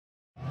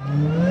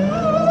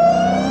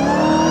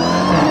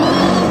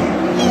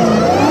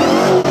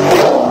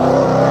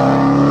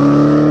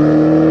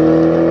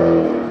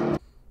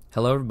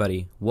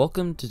everybody,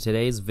 welcome to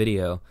today's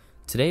video.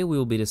 Today we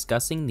will be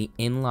discussing the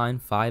Inline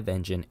 5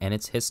 engine and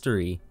its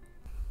history.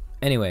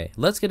 Anyway,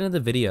 let's get into the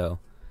video.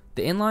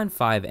 The Inline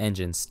 5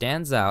 engine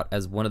stands out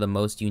as one of the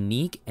most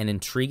unique and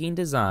intriguing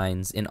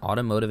designs in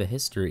automotive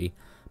history.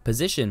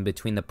 Positioned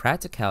between the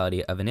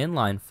practicality of an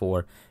Inline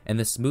 4 and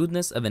the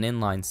smoothness of an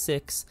Inline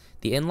 6,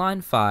 the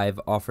Inline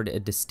 5 offered a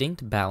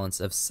distinct balance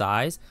of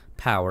size,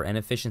 power, and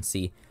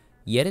efficiency.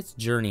 Yet its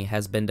journey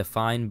has been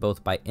defined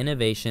both by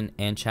innovation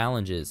and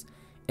challenges.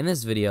 In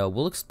this video,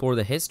 we'll explore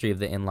the history of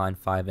the Inline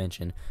 5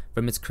 engine,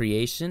 from its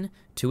creation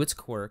to its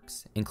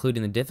quirks,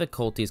 including the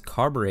difficulties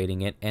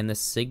carbureting it and the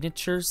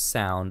signature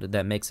sound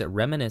that makes it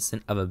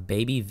reminiscent of a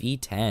baby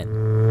V10.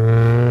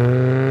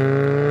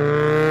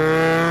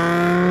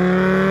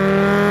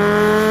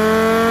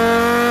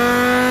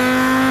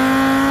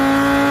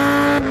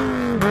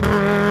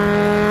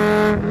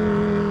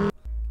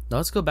 Now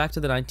let's go back to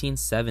the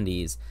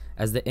 1970s,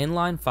 as the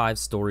Inline 5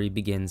 story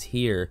begins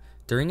here,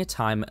 during a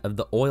time of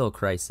the oil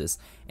crisis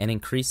and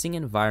increasing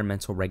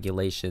environmental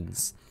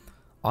regulations.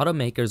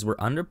 Automakers were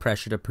under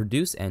pressure to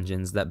produce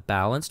engines that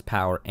balanced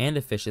power and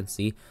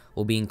efficiency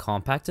while being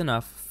compact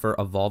enough for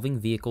evolving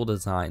vehicle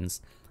designs.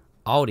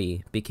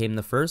 Audi became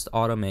the first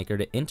automaker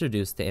to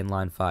introduce the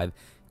Inline 5,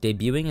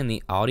 debuting in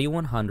the Audi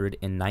 100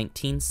 in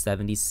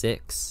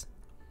 1976.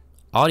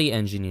 Audi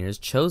engineers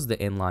chose the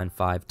Inline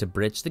 5 to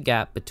bridge the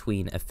gap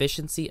between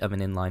efficiency of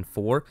an Inline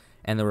 4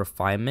 and the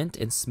refinement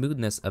and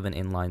smoothness of an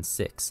Inline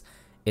 6.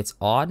 Its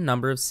odd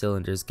number of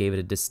cylinders gave it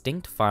a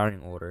distinct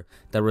firing order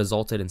that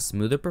resulted in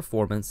smoother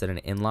performance than an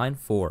Inline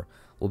 4,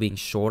 while being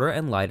shorter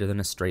and lighter than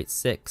a straight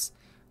 6.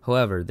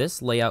 However, this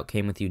layout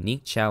came with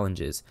unique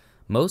challenges,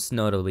 most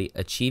notably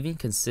achieving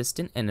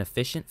consistent and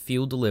efficient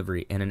fuel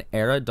delivery in an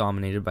era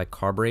dominated by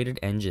carbureted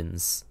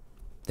engines.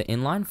 The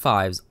Inline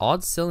 5's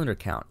odd cylinder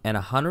count and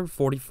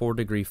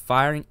 144-degree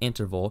firing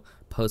interval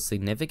pose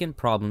significant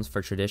problems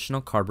for traditional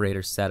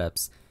carburetor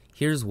setups.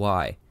 Here's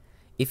why.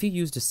 If you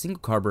used a single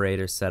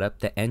carburetor setup,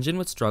 the engine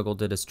would struggle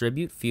to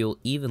distribute fuel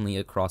evenly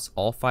across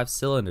all 5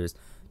 cylinders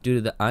due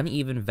to the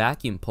uneven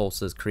vacuum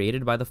pulses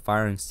created by the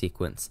firing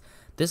sequence.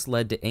 This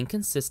led to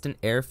inconsistent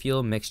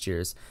air-fuel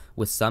mixtures,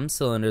 with some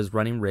cylinders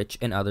running rich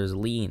and others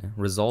lean,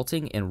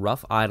 resulting in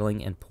rough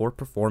idling and poor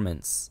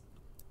performance.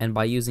 And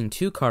by using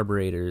 2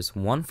 carburetors,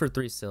 one for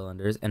 3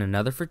 cylinders and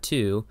another for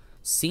 2,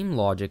 seemed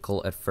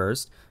logical at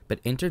first, but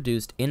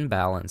introduced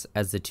imbalance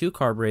as the 2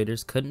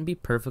 carburetors couldn't be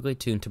perfectly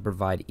tuned to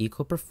provide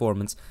equal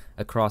performance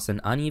across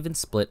an uneven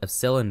split of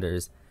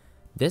cylinders.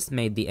 This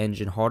made the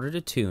engine harder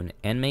to tune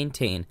and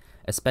maintain,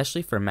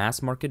 especially for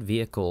mass-market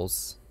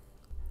vehicles.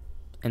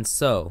 And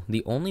so,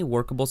 the only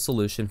workable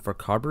solution for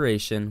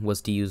carburation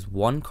was to use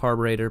 1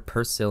 carburetor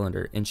per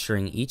cylinder,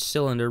 ensuring each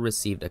cylinder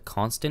received a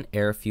constant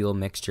air-fuel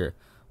mixture.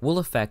 While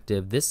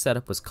effective, this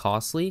setup was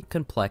costly,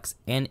 complex,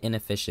 and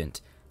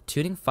inefficient.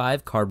 Tuning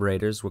 5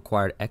 carburetors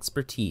required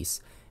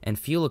expertise, and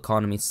fuel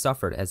economy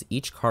suffered as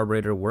each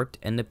carburetor worked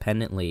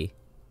independently.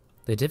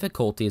 The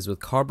difficulties with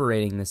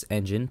carbureting this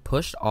engine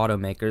pushed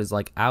automakers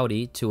like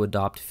Audi to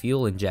adopt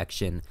fuel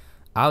injection.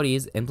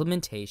 Audi's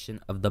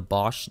implementation of the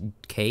Bosch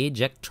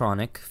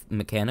K-Jectronic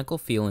mechanical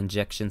fuel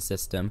injection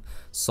system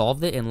solved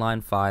the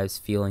Inline 5's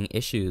fueling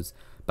issues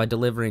by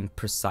delivering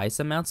precise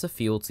amounts of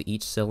fuel to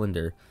each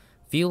cylinder.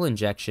 Fuel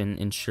injection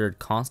ensured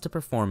constant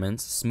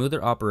performance,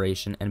 smoother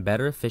operation, and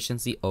better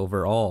efficiency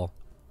overall.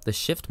 The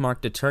shift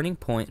marked a turning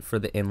point for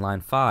the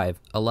Inline 5,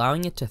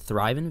 allowing it to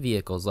thrive in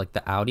vehicles like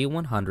the Audi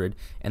 100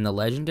 and the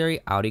legendary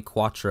Audi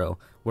Quattro,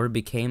 where it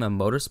became a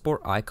motorsport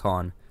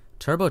icon.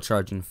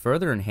 Turbocharging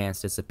further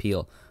enhanced its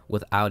appeal,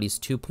 with Audi's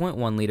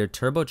 2.1-liter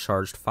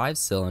turbocharged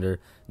 5-cylinder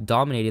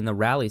dominating the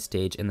rally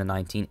stage in the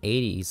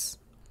 1980s.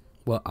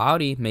 While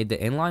Audi made the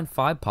Inline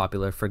 5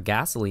 popular for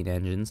gasoline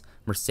engines,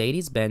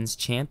 Mercedes-Benz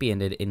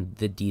championed it in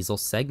the diesel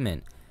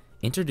segment.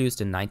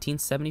 Introduced in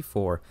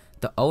 1974,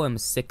 the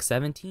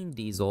OM617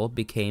 diesel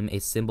became a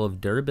symbol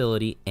of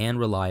durability and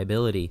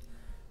reliability.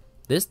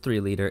 This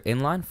 3-liter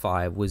Inline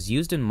 5 was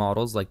used in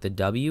models like the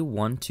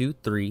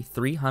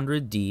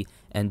W123-300D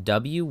and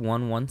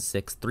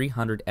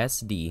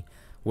W116-300SD,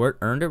 where it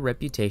earned a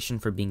reputation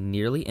for being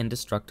nearly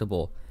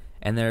indestructible.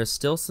 And there are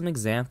still some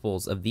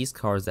examples of these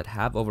cars that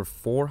have over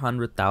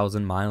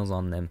 400,000 miles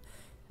on them,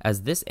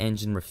 as this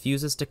engine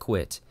refuses to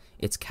quit.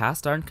 Its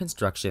cast iron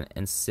construction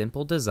and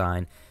simple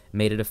design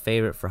made it a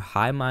favorite for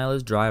high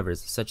mileage drivers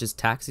such as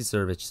taxi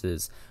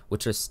services,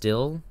 which are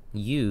still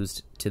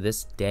used to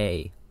this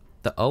day.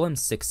 The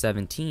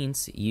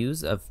OM617's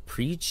use of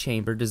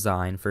pre-chamber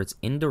design for its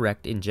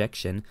indirect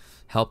injection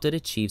helped it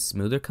achieve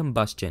smoother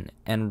combustion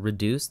and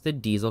reduce the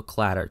diesel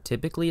clatter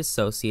typically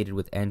associated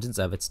with engines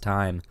of its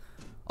time.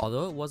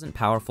 Although it wasn't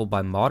powerful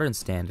by modern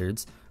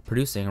standards,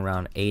 producing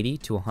around 80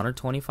 to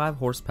 125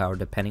 horsepower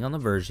depending on the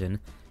version,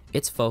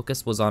 its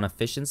focus was on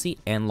efficiency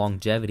and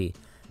longevity,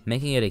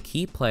 making it a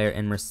key player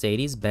in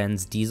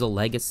Mercedes-Benz diesel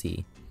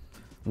legacy.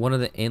 One of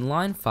the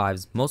Inline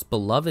 5's most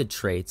beloved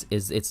traits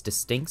is its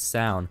distinct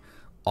sound,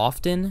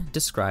 often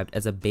described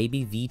as a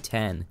baby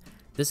V10.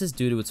 This is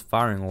due to its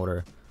firing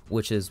order,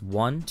 which is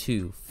 1,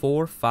 2,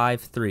 4,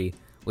 5, 3,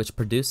 which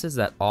produces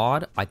that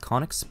odd,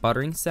 iconic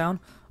sputtering sound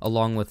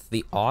along with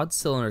the odd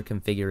cylinder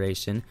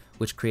configuration,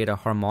 which create a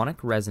harmonic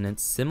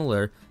resonance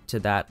similar to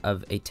that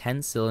of a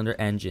 10-cylinder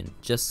engine,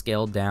 just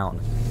scaled down.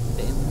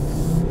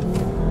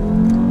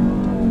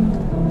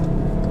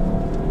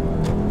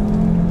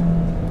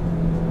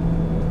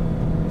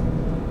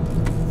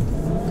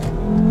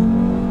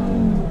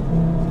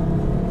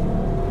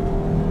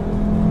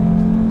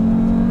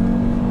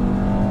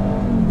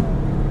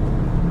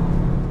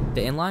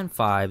 The Inline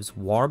 5's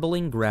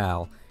warbling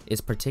growl is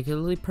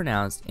particularly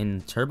pronounced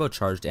in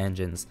turbocharged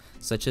engines,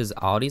 such as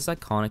Audi's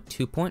iconic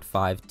 2.5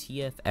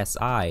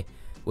 TFSI,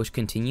 which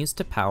continues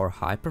to power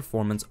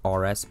high-performance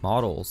RS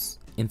models.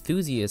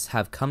 Enthusiasts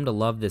have come to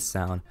love this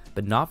sound,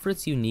 but not for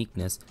its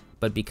uniqueness,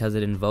 but because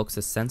it invokes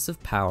a sense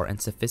of power and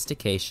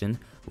sophistication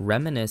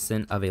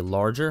reminiscent of a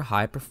larger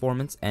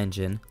high-performance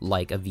engine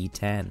like a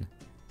V10.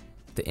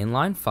 The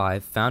Inline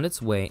 5 found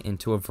its way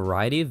into a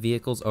variety of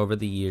vehicles over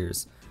the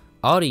years.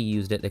 Audi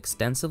used it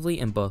extensively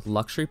in both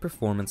luxury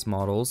performance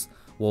models,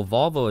 while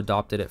Volvo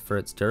adopted it for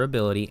its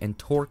durability and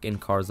torque in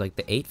cars like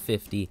the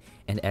 850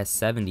 and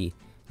S70.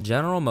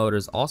 General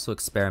Motors also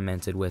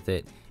experimented with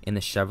it in the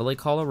Chevrolet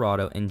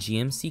Colorado and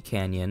GMC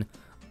Canyon,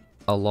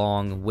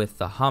 along with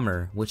the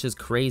Hummer, which is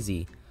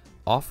crazy,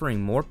 offering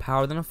more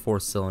power than a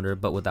 4-cylinder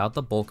but without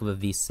the bulk of a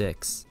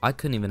V6. I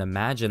couldn't even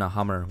imagine a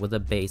Hummer with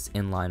a base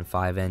Inline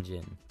 5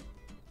 engine.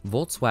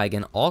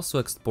 Volkswagen also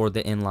explored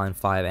the Inline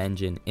 5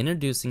 engine,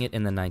 introducing it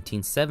in the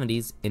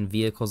 1970s in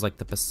vehicles like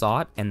the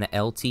Passat and the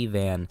LT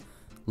van.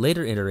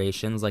 Later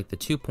iterations like the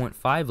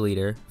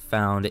 2.5-liter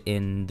found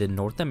in the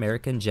North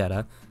American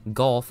Jetta,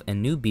 Golf,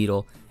 and New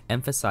Beetle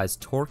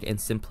emphasized torque and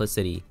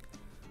simplicity.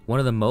 One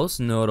of the most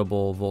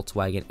notable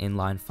Volkswagen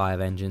Inline 5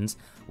 engines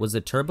was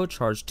the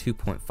turbocharged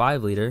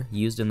 2.5-liter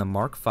used in the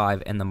Mark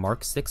V and the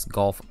Mark VI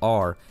Golf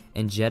R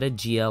and Jetta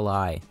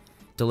GLI,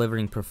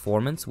 delivering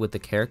performance with the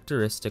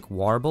characteristic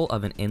warble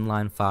of an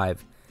Inline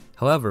 5.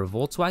 However,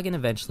 Volkswagen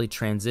eventually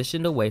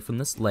transitioned away from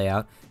this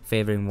layout,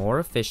 favoring more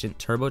efficient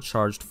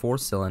turbocharged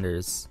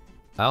 4-cylinders.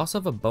 I also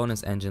have a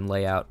bonus engine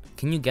layout.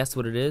 Can you guess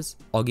what it is?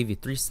 I'll give you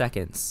 3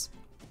 seconds.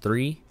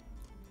 3,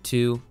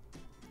 2,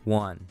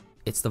 1.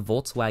 It's the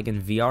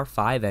Volkswagen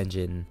VR5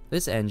 engine.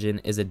 This engine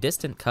is a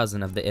distant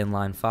cousin of the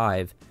Inline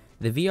 5.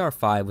 The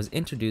VR5 was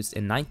introduced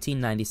in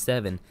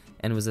 1997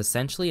 and was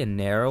essentially a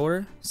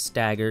narrower,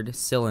 staggered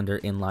cylinder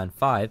Inline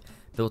 5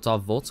 built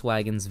off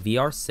Volkswagen's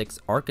VR6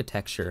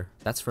 architecture.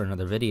 That's for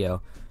another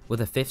video.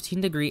 With a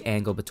 15-degree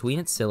angle between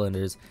its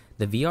cylinders,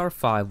 the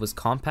VR5 was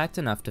compact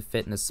enough to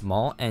fit in a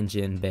small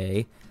engine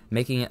bay,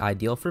 making it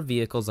ideal for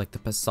vehicles like the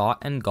Passat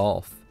and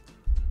Golf.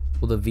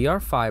 While the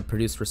VR5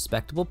 produced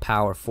respectable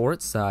power for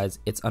its size,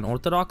 its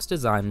unorthodox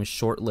design was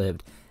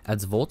short-lived,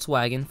 as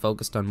Volkswagen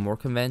focused on more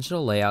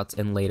conventional layouts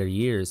in later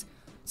years.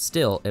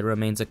 Still, it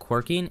remains a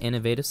quirky and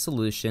innovative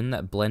solution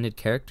that blended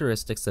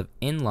characteristics of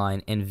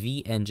inline and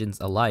V engines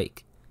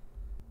alike.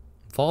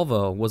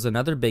 Volvo was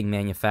another big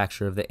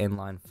manufacturer of the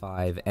Inline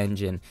 5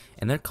 engine,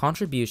 and their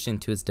contribution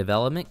to its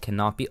development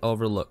cannot be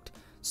overlooked.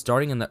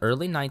 Starting in the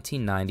early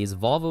 1990s,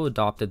 Volvo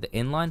adopted the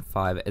Inline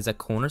 5 as a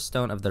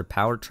cornerstone of their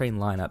powertrain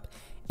lineup,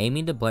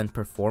 aiming to blend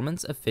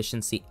performance,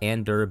 efficiency,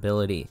 and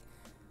durability.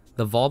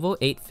 The Volvo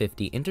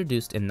 850,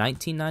 introduced in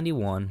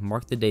 1991,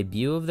 marked the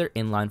debut of their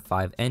Inline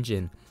 5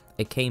 engine.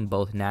 It came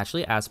both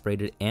naturally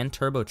aspirated and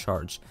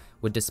turbocharged,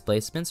 with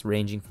displacements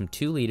ranging from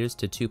 2 liters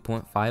to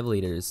 2.5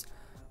 liters.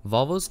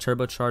 Volvo's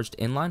turbocharged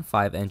Inline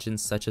 5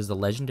 engines, such as the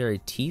legendary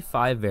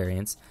T5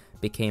 variants,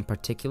 became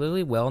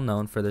particularly well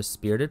known for their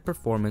spirited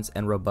performance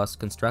and robust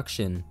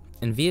construction.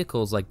 In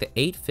vehicles like the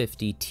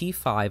 850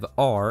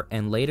 T5R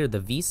and later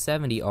the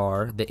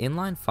V70R, the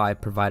Inline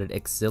 5 provided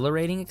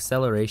exhilarating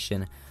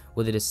acceleration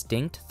with a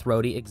distinct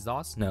throaty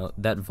exhaust note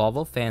that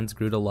Volvo fans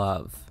grew to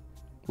love.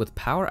 With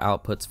power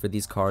outputs for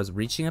these cars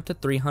reaching up to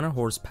 300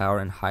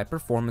 horsepower in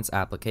high-performance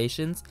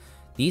applications,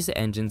 these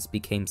engines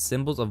became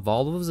symbols of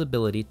Volvo's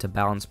ability to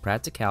balance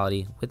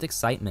practicality with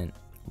excitement.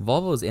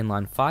 Volvo's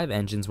Inline 5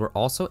 engines were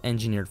also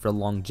engineered for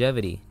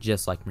longevity,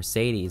 just like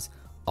Mercedes,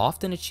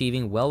 often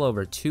achieving well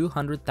over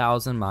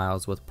 200,000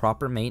 miles with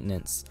proper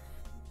maintenance.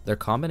 Their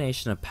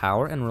combination of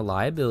power and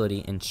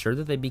reliability ensured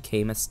that they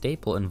became a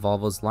staple in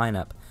Volvo's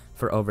lineup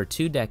for over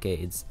 2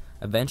 decades,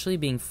 eventually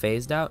being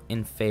phased out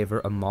in favor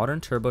of modern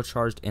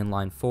turbocharged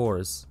inline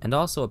 4s, and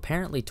also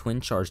apparently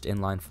twin-charged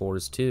inline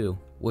 4s too,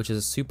 which is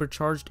a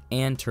supercharged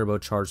and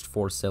turbocharged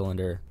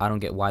 4-cylinder. I don't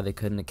get why they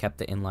couldn't have kept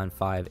the Inline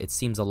 5, it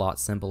seems a lot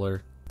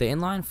simpler. The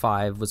Inline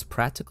 5 was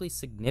practically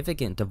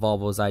significant to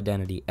Volvo's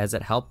identity, as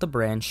it helped the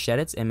brand shed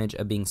its image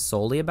of being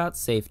solely about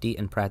safety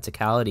and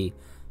practicality,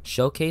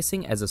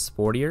 showcasing as a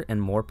sportier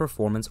and more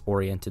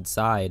performance-oriented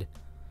side.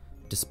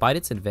 Despite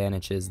its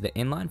advantages, the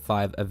Inline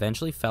 5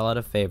 eventually fell out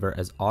of favor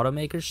as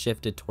automakers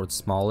shifted towards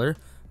smaller,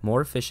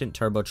 more efficient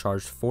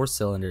turbocharged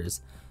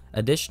 4-cylinders.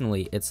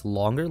 Additionally, its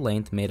longer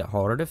length made it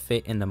harder to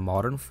fit into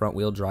modern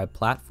front-wheel drive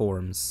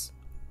platforms.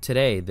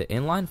 Today, the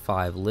Inline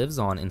 5 lives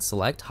on in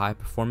select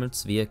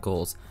high-performance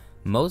vehicles,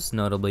 most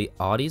notably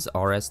Audi's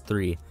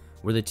RS3,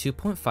 where the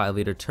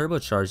 2.5-liter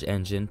turbocharged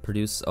engine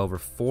produces over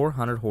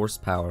 400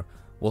 horsepower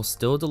while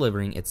still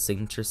delivering its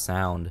signature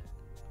sound.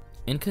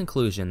 In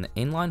conclusion, the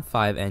Inline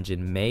 5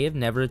 engine may have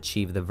never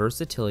achieved the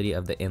versatility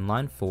of the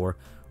Inline 4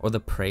 or the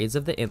praise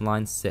of the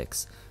Inline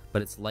 6,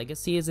 but its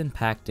legacy is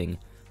impacting,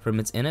 from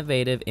its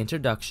innovative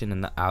introduction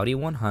in the Audi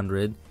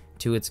 100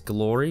 to its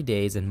glory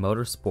days in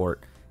motorsport.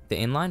 The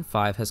Inline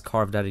 5 has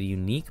carved out a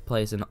unique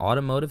place in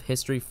automotive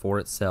history for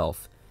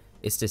itself.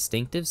 Its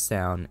distinctive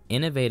sound,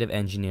 innovative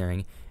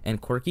engineering,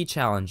 and quirky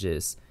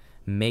challenges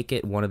make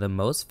it one of the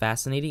most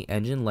fascinating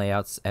engine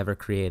layouts ever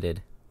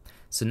created.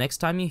 So next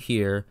time you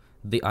hear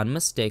the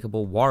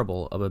unmistakable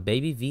warble of a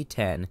baby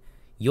V10,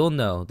 you'll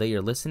know that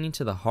you're listening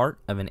to the heart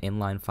of an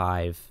Inline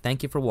 5.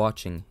 Thank you for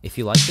watching. If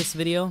you like this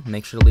video,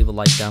 make sure to leave a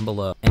like down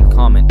below and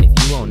comment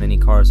if you own any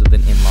cars with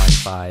an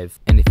Inline 5.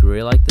 And if you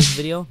really like this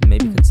video,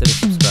 maybe consider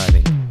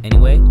subscribing.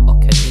 Anyway, I'll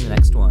catch you in the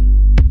next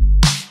one.